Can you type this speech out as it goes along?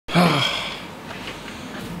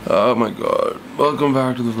Oh my god, welcome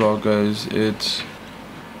back to the vlog, guys. It's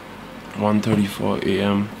 1:34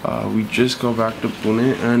 a.m. We just got back to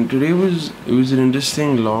Pune, and today was an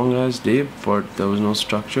interesting long ass day, but there was no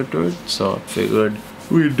structure to it, so I figured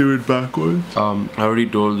we'd do it backwards. I already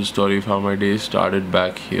told the story of how my day started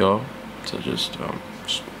back here, so just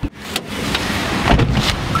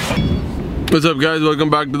what's up, guys? Welcome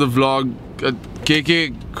back to the vlog.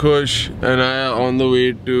 KK, Kush and I are on the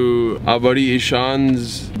way to our buddy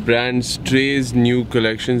Ishan's brand Stray's new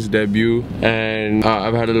collections debut, and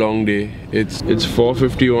I've had a long day. It's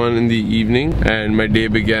 4:51 in the evening, and my day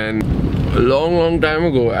began a long time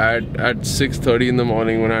ago at 6:30 in the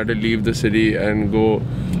morning when I had to leave the city and go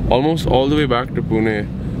almost all the way back to Pune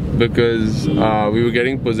because we were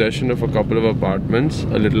getting possession of a couple of apartments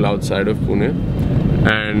a little outside of Pune.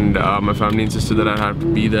 And my family insisted that I have to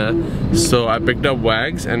be there, so I picked up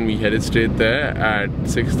Wags and we headed straight there at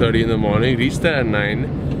 6:30 in the morning. Reached there at 9,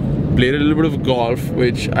 played a little bit of golf,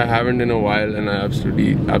 which I haven't in a while, and I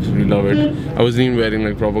absolutely love it. I wasn't even wearing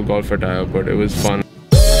like proper golf attire, but it was fun.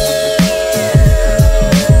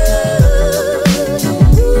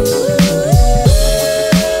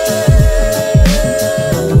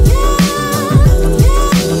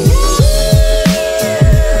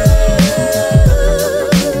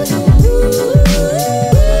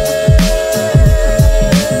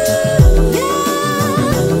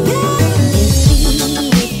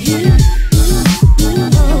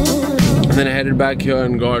 Then I headed back here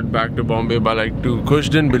and got back to Bombay by like 2. Kush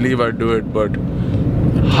didn't believe I'd do it, but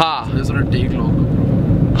ha! It's gonna take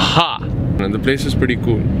long. Ha! And the place is pretty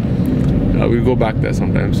cool. We'll go back there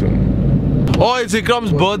sometime soon. Oh, it's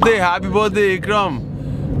Ikram's birthday! Happy birthday, Ikram!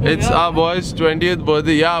 It's our boy's 20th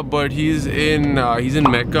birthday. Yeah, but he's in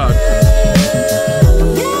Mecca.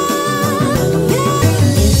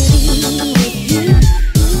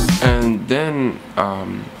 And then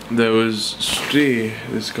there was Stray,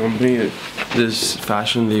 this company, this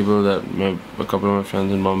fashion label that a couple of my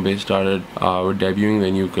friends in Bombay started. Were debuting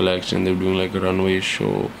their new collection. They were doing like a runway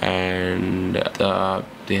show, and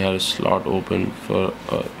they had a slot open for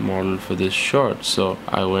a model for this shirt. So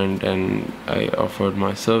I went and I offered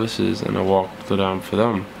my services and I walked the ramp for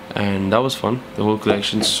them. And that was fun. The whole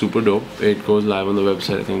collection's super dope. It goes live on the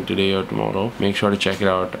website, I think today or tomorrow. Make sure to check it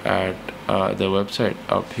out at their website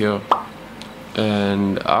up here.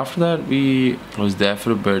 And after that, I was there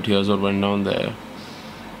for a bit. Here's what went down there.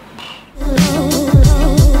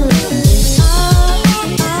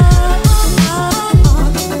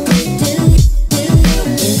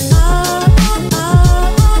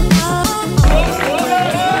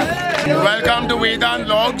 Welcome to VEDANT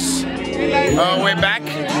Vlogs. We're back.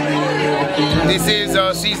 This is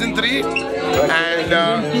season 3, and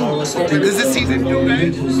this is season 2,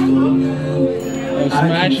 guys.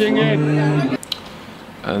 Smashing it.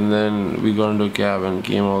 And then we got into a cab and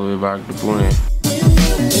came all the way back to Pune.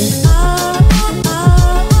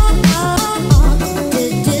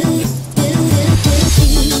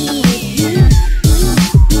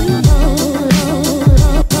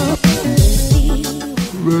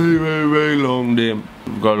 Very long day.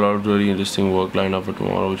 We've got a lot of really interesting work lined up for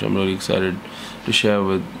tomorrow, which I'm really excited to share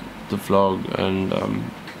with the vlog. And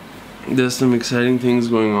there's some exciting things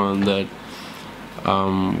going on that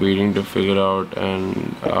I'm waiting to figure out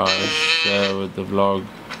and share with the vlog,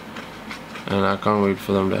 and I can't wait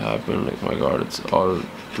for them to happen. Like, my god, it's all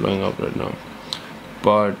blowing up right now.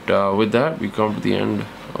 But with that, we come to the end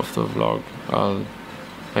of the vlog.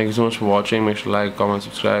 Thank you so much for watching. Make sure to like, comment,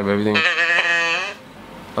 subscribe, everything.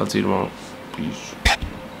 I'll see you tomorrow. Peace.